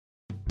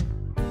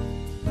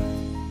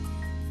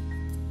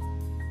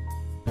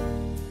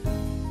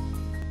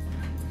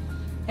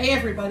Hey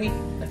everybody,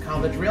 the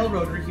College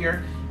Railroader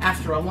here.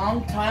 After a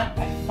long time,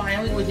 I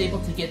finally was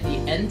able to get the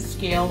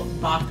N-Scale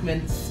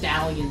Bachmann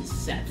Stallion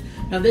set.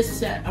 Now this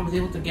set I was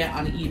able to get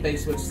on eBay,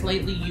 so it's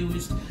slightly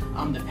used.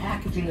 The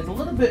packaging is a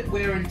little bit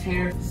wear and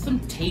tear. Some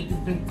tape has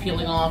been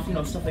peeling off, you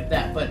know, stuff like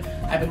that. But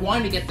I've been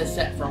wanting to get this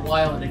set for a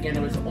while, and again,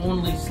 it was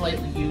only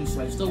slightly used,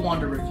 so I still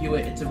wanted to review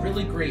it. It's a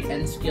really great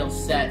N-Scale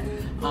set.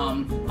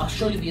 I'll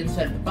show you the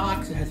inside of the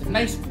box. It has a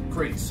nice,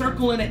 great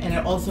circle in it, and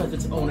it also has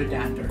its own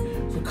adapter.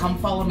 So come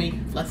follow me,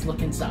 let's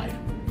look inside.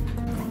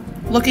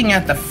 Looking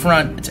at the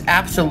front, it's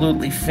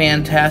absolutely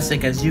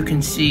fantastic. As you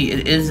can see,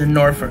 it is a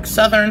Norfolk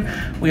Southern.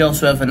 We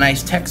also have a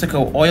nice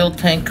Texaco oil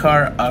tank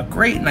car, a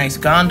great nice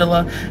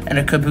gondola, and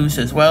a caboose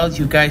as well. As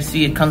you guys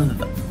see, it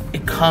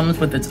comes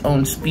with its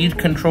own speed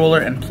controller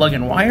and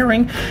plug-in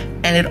wiring,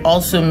 and it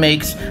also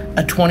makes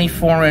a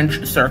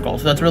 24-inch circle.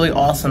 So that's really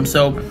awesome.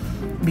 So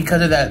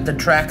because of that, the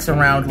track's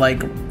around like,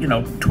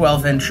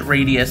 12-inch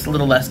radius, a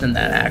little less than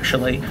that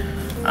actually.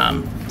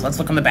 Let's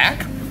look on the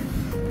back.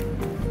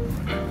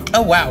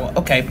 Oh wow,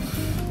 okay.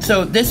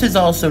 So this is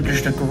also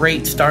just a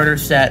great starter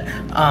set.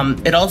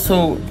 It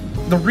also,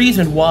 the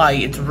reason why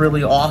it's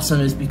really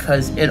awesome is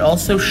because it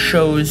also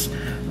shows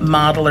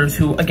modelers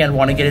who, again,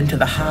 want to get into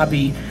the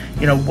hobby,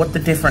 what the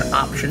different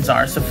options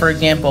are. So for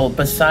example,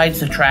 besides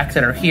the tracks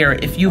that are here,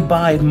 if you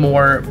buy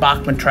more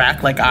Bachmann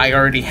track like I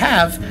already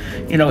have,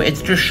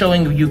 it's just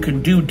showing you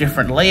can do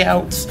different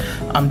layouts,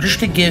 just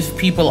to give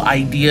people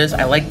ideas.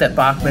 I like that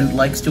Bachmann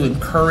likes to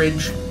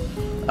encourage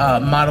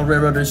model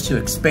railroaders to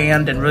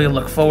expand and really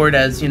look forward,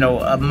 as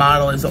a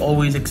model is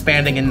always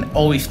expanding and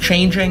always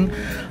changing.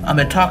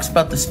 It talks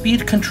about the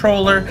speed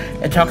controller.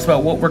 It talks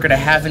about what we're going to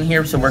have in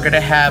here. So we're going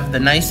to have the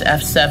nice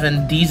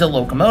F7 diesel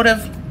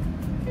locomotive.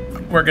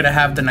 We're going to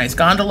have the nice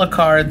gondola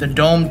car, the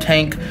dome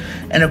tank,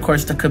 and of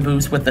course the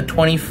caboose with the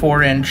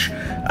 24-inch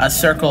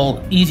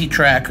circle easy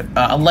track,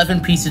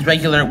 11 pieces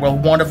regular, where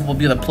one of them will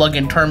be the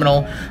plug-in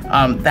terminal.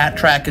 That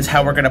track is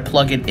how we're going to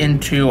plug it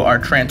into our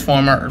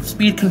transformer, or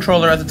speed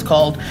controller as it's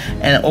called,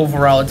 and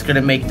overall it's going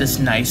to make this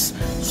nice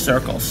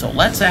circle. So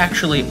let's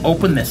actually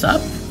open this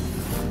up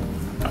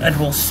and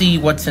we'll see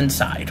what's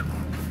inside.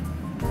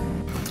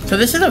 So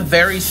this is a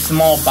very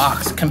small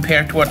box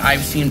compared to what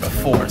I've seen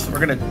before. So we're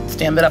gonna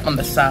stand it up on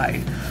the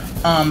side.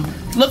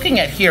 Looking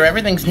at here,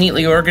 everything's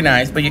neatly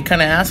organized, but you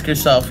kind of ask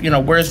yourself,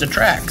 where's the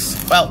tracks?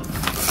 Well,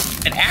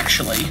 it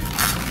actually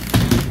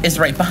is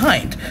right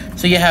behind.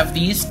 So you have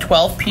these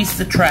 12 pieces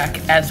of track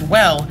as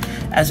well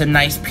as a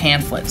nice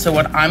pamphlet. So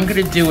what I'm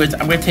gonna do is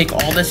I'm gonna take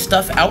all this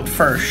stuff out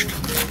first.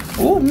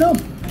 Oh no,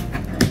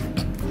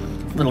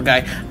 little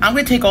guy. I'm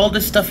gonna take all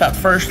this stuff out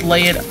first,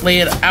 lay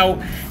it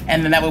out,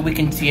 and then that way we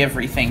can see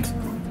everything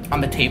on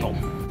the table.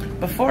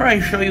 Before I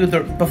show you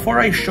the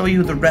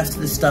rest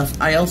of the stuff,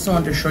 I also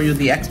want to show you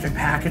the extra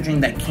packaging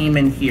that came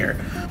in here.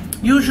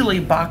 Usually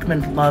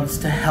Bachmann loves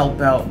to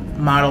help out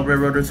model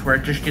railroaders who are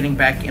just getting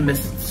back in the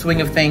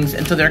swing of things,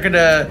 and so they're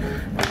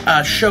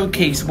gonna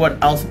showcase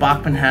what else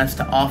Bachmann has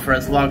to offer,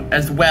 as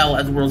well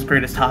as the world's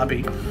greatest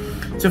hobby.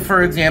 So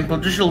for example,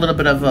 just a little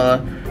bit of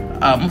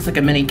almost like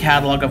a mini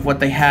catalog of what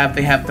they have.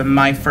 They have the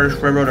My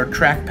First Railroader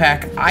track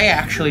pack. I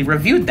actually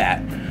reviewed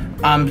that.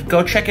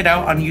 Go check it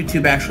out on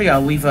YouTube. Actually,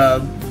 I'll leave a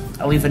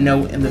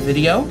note in the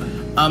video.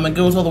 It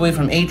goes all the way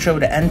from HO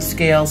to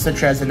N-Scale,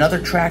 such as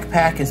another track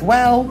pack as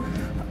well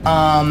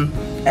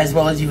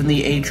as even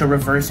the HO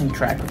reversing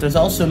track. But there's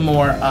also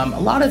more.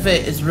 A lot of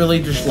it is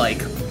really just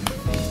like,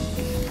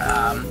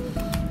 how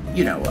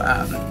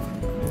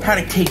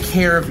to take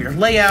care of your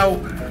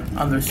layout.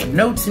 There's some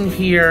notes in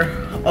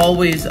here.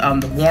 Always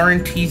the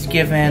warranties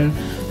given,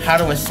 how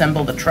to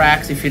assemble the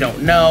tracks if you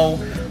don't know.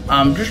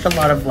 Just a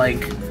lot of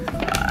like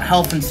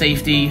health and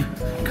safety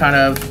kind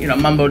of,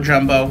 mumbo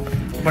jumbo,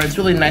 but it's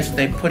really nice that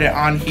they put it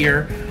on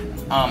here.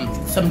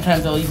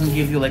 Sometimes they'll even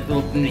give you like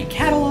little mini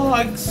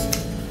catalogs,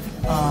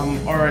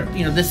 or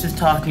this is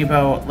talking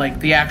about like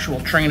the actual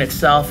train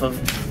itself, of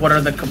what are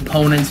the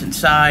components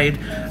inside,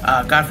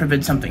 God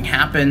forbid something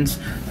happens,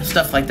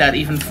 stuff like that,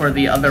 even for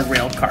the other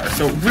rail cars.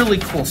 So really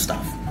cool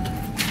stuff.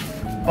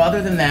 But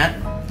other than that,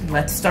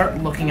 let's start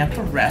looking at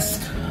the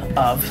rest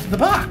of the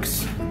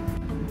box.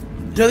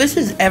 So this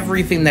is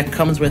everything that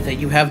comes with it.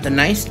 You have the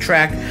nice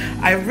track.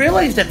 I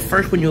realized at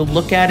first when you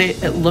look at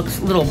it, it looks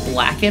a little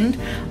blackened.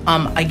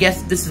 I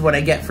guess this is what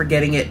I get for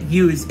getting it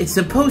used. It's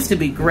supposed to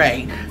be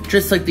gray,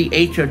 just like the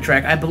HO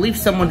track. I believe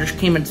someone just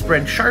came and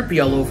spread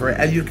Sharpie all over it.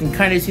 As you can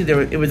kind of see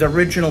there, it was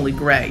originally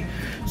gray.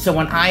 So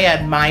when I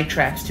add my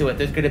tracks to it,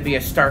 there's going to be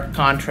a stark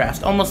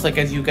contrast, almost like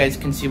as you guys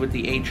can see with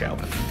the HO.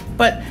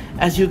 But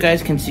as you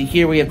guys can see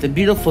here, we have the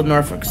beautiful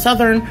Norfolk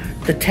Southern,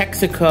 the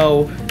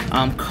Texaco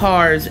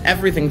cars.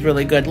 Everything's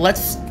really good.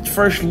 Let's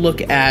first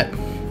look at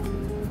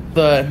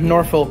the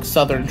Norfolk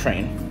Southern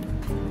train.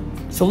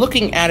 So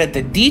looking at it,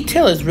 the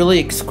detail is really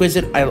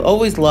exquisite. I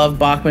always love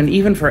Bachmann,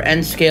 even for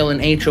N-Scale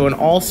and HO in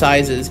all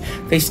sizes.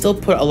 They still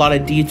put a lot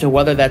of detail,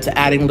 whether that's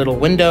adding little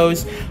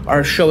windows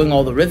or showing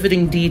all the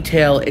riveting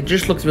detail. It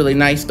just looks really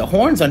nice. The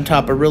horns on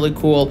top are really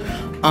cool.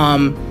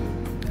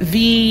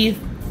 The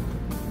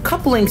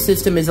coupling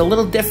system is a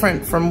little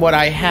different from what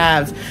I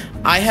have.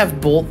 I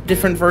have both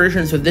different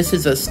versions, so this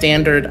is a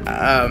standard,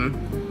 I'm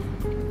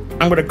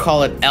gonna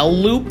call it L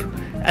loop,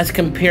 as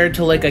compared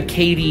to like a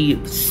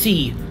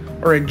KD-C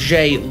or a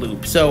J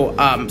loop. So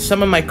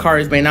some of my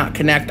cars may not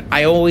connect.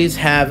 I always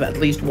have at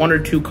least 1 or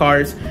 2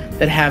 cars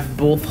that have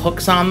both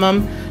hooks on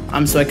them.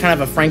 So I kind of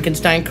have a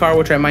Frankenstein car,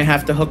 which I might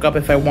have to hook up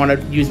if I want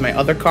to use my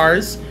other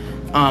cars.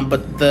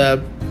 But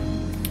the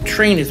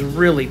train is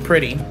really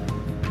pretty.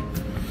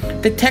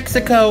 The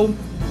Texaco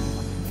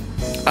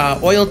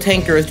oil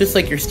tanker is just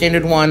like your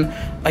standard one.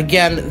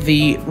 Again,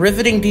 the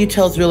riveting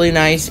detail is really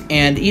nice,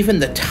 and even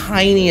the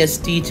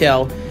tiniest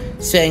detail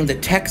saying the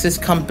Texas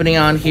company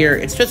on here,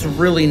 it's just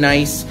really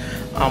nice.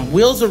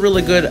 Wheels are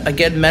really good.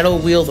 Again, metal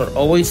wheels are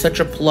always such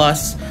a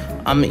plus.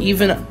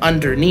 Even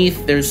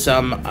underneath, there's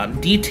some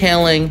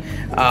detailing.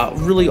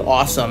 Really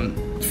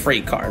awesome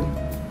freight car.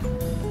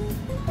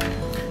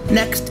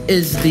 Next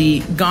is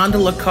the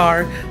gondola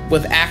car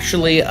with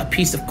actually a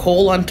piece of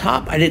coal on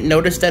top. I didn't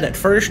notice that at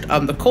first.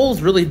 The coal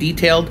is really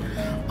detailed.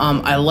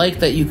 I like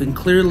that you can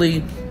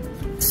clearly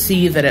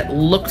see that it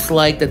looks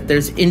like that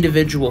there's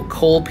individual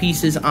coal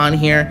pieces on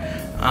here.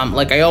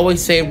 Like I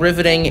always say,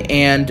 riveting,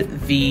 and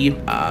the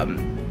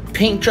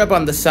paint job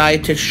on the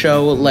side to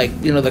show, like,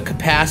 you know, the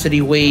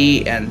capacity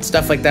weight and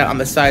stuff like that on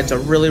the sides are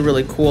really,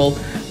 really cool.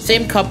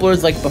 Same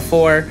couplers like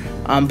before,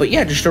 but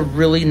yeah, just a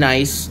really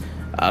nice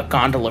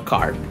gondola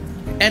car.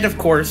 And of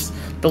course,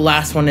 the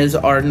last one is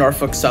our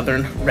Norfolk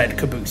Southern red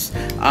caboose.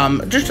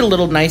 Just a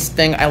little nice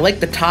thing. I like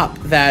the top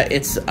that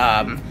it's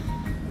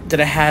that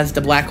it has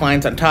the black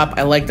lines on top.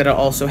 I like that it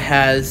also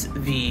has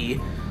the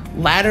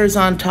ladders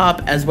on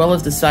top as well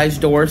as the size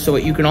door, so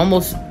you can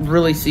almost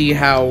really see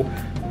how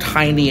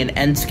tiny an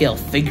end scale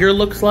figure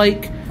looks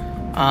like.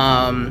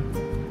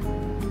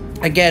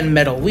 Again,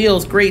 metal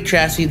wheels, great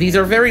chassis. These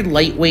are very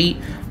lightweight.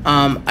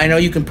 I know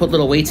you can put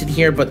little weights in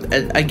here, but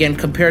again,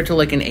 compared to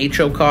like an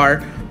HO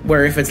car,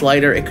 where if it's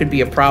lighter, it could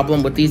be a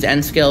problem. With these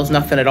end scales,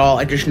 nothing at all.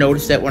 I just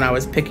noticed it when I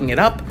was picking it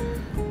up.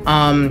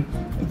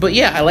 But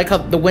yeah, I like how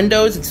the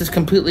windows, it's just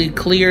completely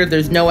clear.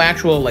 There's no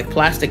actual like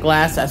plastic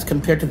glass as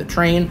compared to the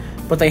train,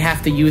 but they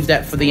have to use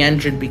that for the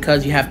engine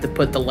because you have to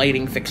put the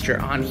lighting fixture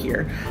on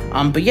here.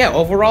 But yeah,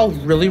 overall,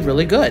 really,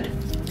 really good.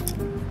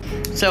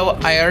 So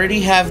I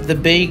already have the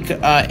big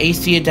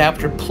AC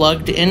adapter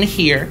plugged in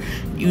here.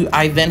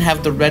 I then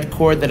have the red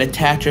cord that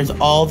attaches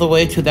all the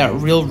way to that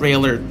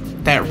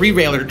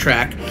re-railer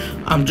track.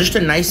 Just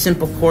a nice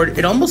simple cord.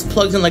 It almost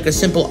plugs in like a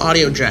simple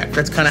audio jack.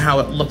 That's kind of how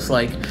it looks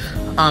like.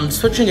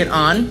 Switching it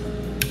on,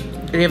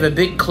 you have a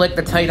big click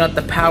that's how you know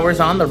the power's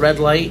on, the red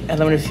light, and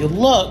then if you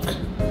look,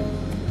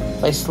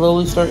 if I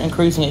slowly start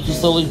increasing it, he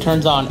slowly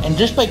turns on. And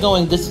just by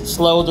going this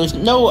slow, there's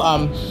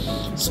no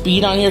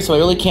speed on here, so I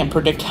really can't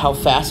predict how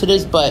fast it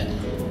is, but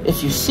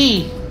if you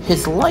see,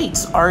 his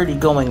light's already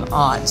going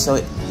on. So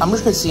I'm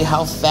just gonna see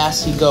how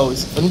fast he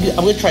goes. I'm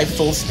gonna try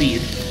full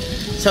speed.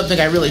 Something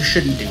I really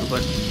shouldn't do,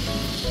 but...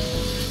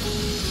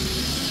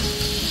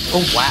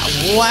 Oh, wow.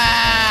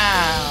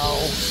 Wow!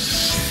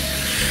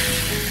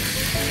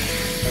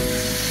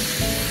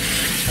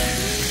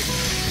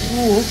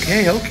 Ooh,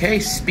 okay.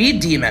 Speed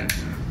demon.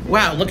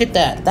 Wow, look at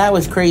that. That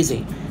was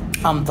crazy.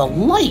 The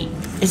light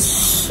is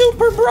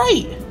super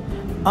bright.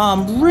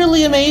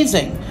 Really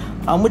amazing.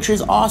 Which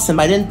is awesome.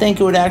 I didn't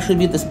think it would actually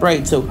be this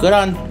bright, so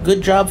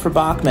good job for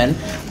Bachmann.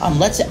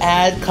 Let's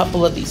add a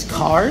couple of these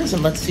cars,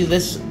 and let's see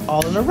this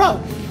all in a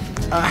row.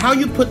 How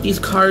you put these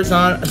cars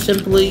on,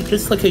 simply,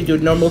 just like you do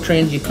normal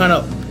trains, you kind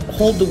of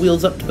hold the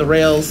wheels up to the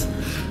rails,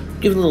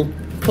 give it a little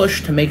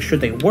push to make sure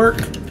they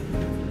work,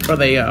 or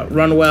they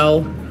run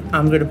well.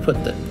 I'm going to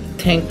put the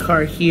tank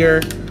car here.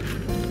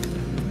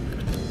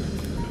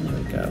 There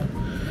we go.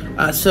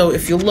 So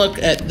if you look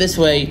at this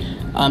way,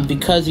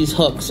 because these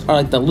hooks are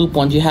like the loop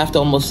ones, you have to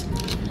almost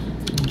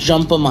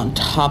jump them on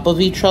top of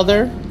each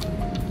other.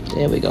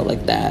 There we go,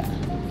 like that.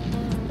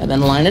 And then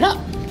line it up.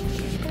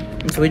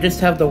 And so we just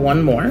have the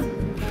one more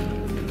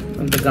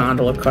of the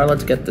gondola car.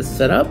 Let's get this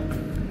set up.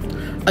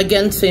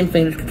 Again, same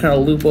thing, just kind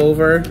of loop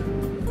over.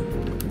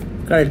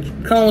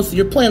 Almost,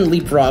 you're playing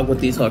leapfrog with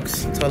these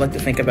hooks. That's how I like to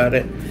think about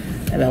it.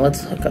 And then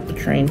let's hook up the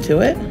train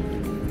to it.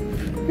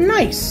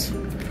 Nice.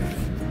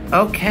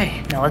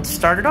 Okay, now let's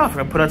start it off.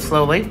 We're gonna put it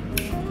slowly.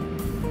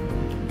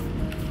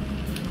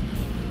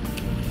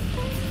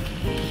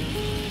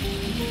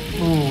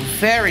 Ooh,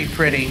 very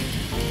pretty.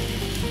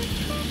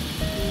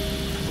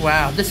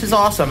 Wow, this is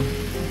awesome.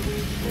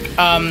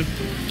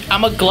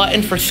 I'm a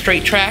glutton for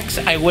straight tracks.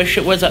 I wish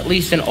it was at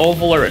least an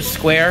oval or a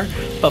square,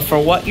 but for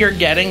what you're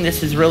getting,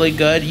 this is really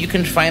good. You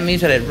can find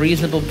these at a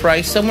reasonable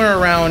price, somewhere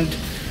around,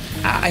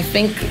 I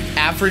think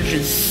average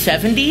is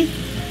 70,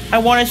 I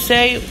want to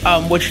say,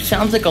 which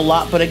sounds like a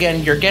lot, but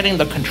again, you're getting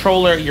the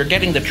controller, you're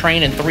getting the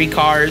train and 3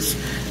 cars,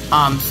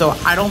 so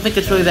I don't think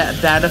it's really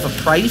that bad of a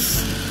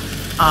price.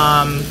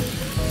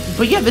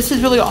 But yeah, this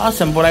is really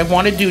awesome. What I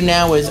want to do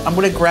now is I'm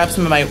going to grab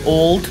some of my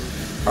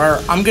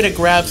I'm going to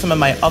grab some of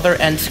my other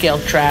end scale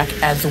track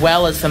as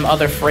well as some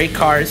other freight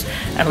cars,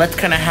 and let's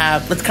kind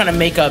of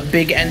make a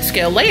big end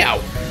scale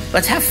layout.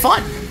 Let's have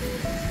fun.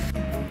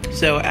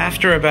 So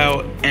after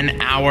about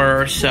an hour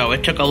or so,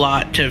 it took a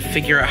lot to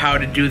figure out how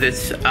to do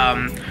this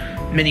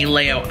mini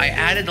layout. I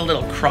added a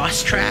little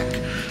cross track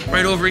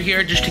right over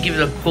here just to give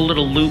it a cool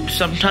little loop.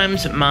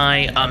 Sometimes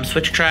my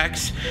switch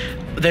tracks,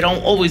 they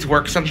don't always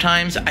work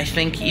sometimes. I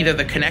think either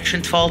the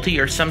connection's faulty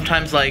or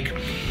sometimes, like,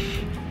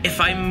 if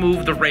I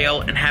move the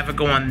rail and have it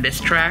go on this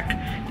track,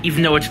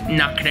 even though it's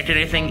not connected to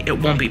anything, it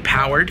won't be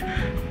powered.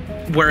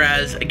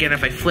 Whereas, again,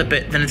 if I flip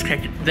it, then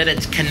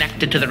it's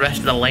connected to the rest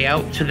of the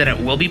layout, so that it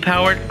will be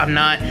powered.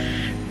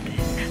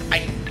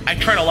 I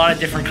tried a lot of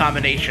different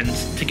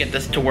combinations to get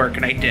this to work,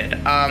 and I did.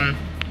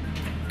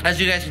 As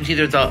you guys can see,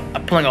 there's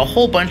pulling a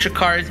whole bunch of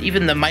cars,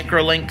 even the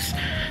microlinks,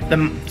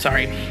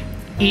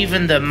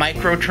 even the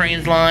micro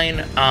trains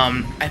line.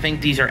 I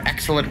think these are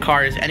excellent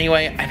cars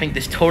anyway. I think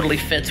this totally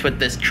fits with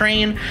this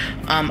train.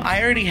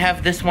 I already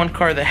have this one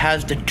car that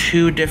has the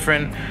two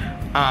different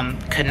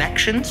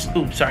connections.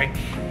 Oops, sorry.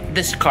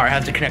 This car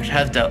has the connection,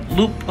 has the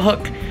loop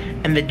hook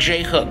and the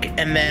J hook,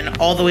 and then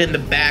all the way in the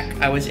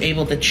back, I was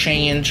able to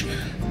change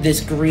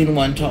this green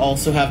one to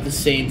also have the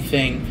same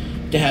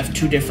thing, to have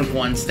two different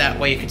ones. That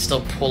way it could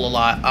still pull a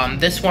lot.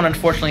 This one,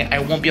 unfortunately, I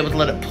won't be able to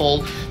let it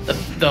pull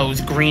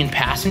those green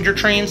passenger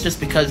trains,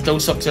 just because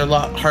those hooks are a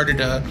lot harder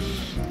to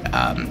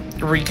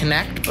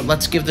reconnect, but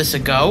let's give this a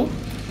go.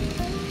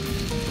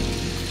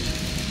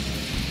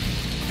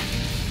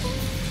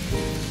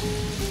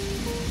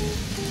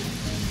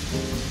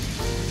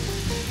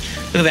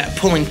 Look at that,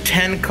 pulling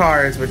 10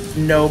 cars with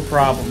no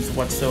problems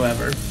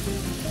whatsoever.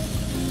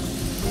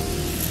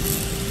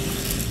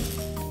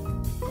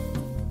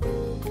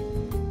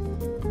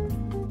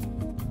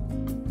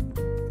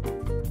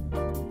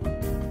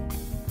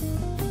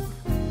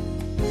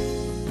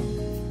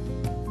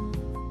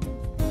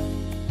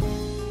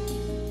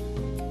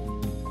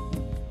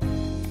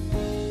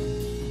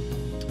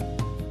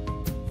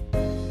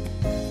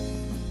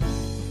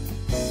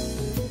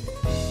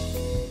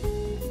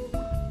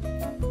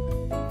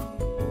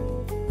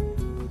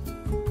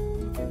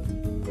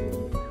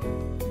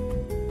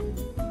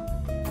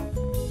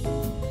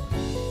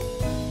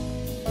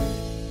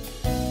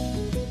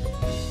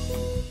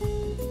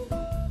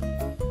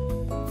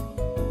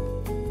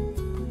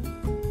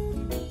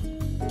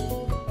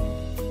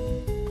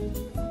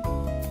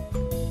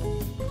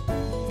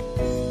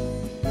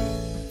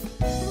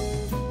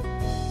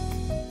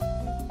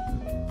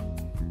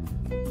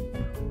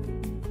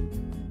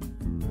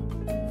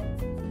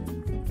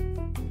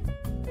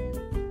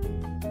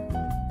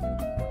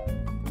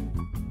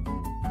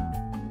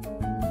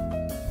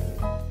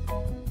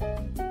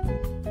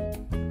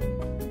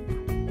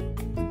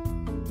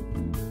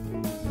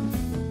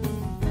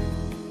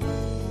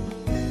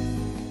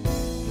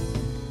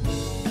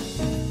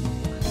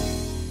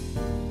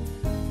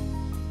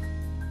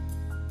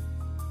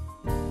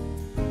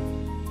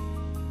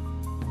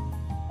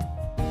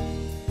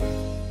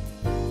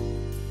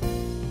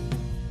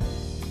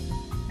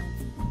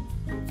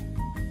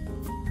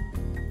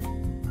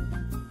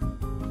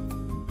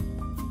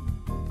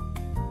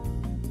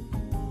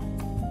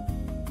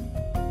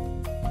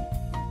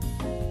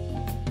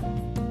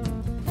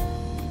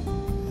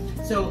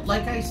 So,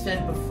 like I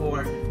said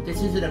before,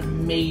 this is an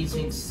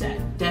amazing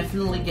set.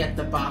 Definitely get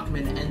the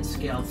Bachmann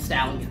N-Scale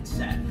Stallion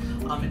set.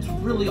 It's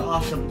really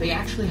awesome. They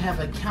actually have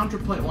a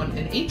counterpoint one,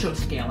 an HO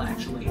scale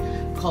actually,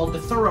 called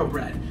the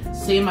Thoroughbred.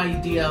 Same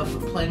idea of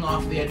playing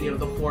off the idea of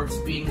the horse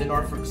being the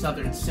Norfolk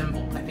Southern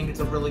symbol. I think it's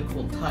a really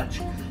cool touch.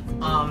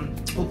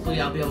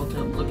 Hopefully I'll be able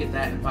to look at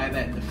that and buy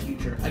that in the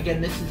future.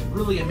 Again, this is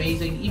really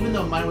amazing. Even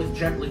though mine was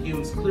gently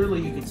used,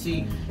 clearly you can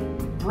see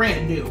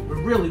brand new.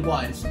 It really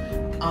was.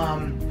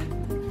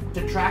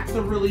 The tracks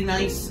are really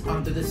nice.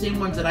 They're the same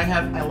ones that I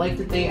have. I like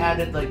that they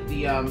added like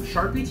the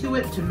Sharpie to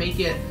it to make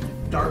it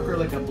darker,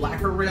 like a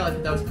blacker rail. I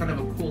think that was kind of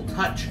a cool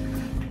touch.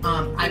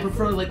 I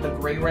prefer like the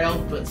gray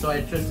rail, but so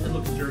it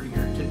looks dirtier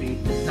to me.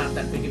 It's not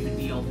that big of a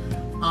deal.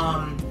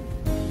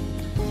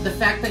 The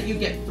fact that you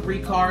get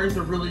 3 cars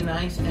are really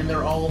nice, and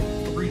they're all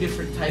 3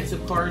 different types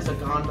of cars: a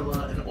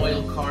gondola, an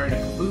oil car, and a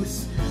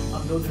caboose.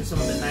 Those are some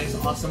of the nice,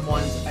 awesome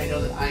ones. I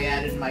know that I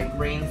added my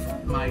grain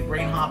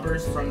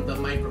hoppers from the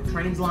micro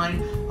trains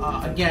line.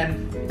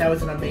 Again, that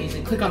was an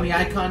amazing. Click on the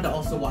icon to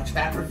also watch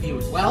that review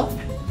as well.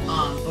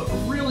 But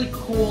really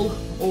cool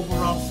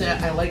overall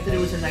set. I like that it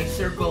was a nice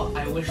circle.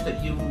 I wish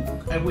that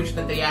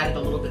they added a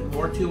little bit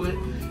more to it.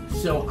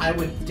 So I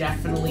would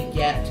definitely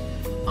get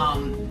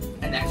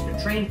an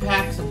extra train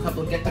pack,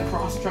 get the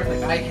cross track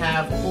like I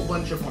have, a whole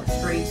bunch of more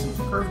straight, some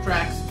curved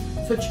tracks,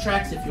 switch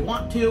tracks if you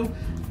want to.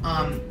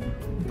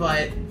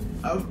 But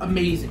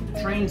amazing.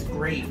 The train's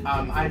great.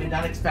 I did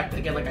not expect,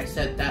 again, like I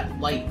said, that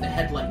light, the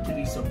headlight, to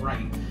be so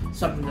bright.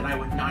 Something that I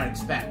would not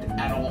expect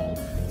at all.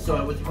 So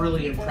I was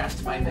really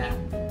impressed by that.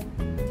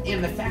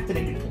 And the fact that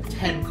it can pull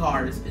 10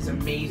 cars is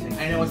amazing.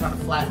 I know it's on a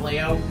flat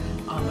layout,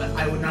 but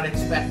I would not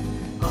expect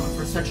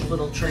for such a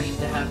little train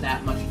to have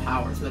that much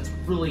power. So that's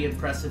really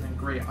impressive and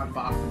great on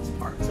Bachmann's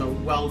part. So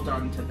well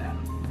done to them.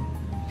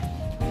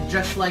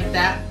 Just like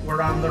that,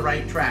 we're on the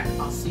right track.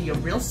 I'll see you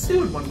real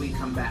soon when we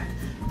come back.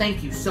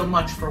 Thank you so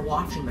much for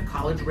watching the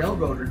College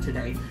Railroader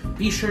today.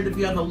 Be sure to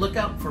be on the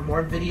lookout for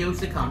more videos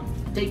to come.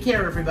 Take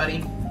care,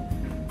 everybody.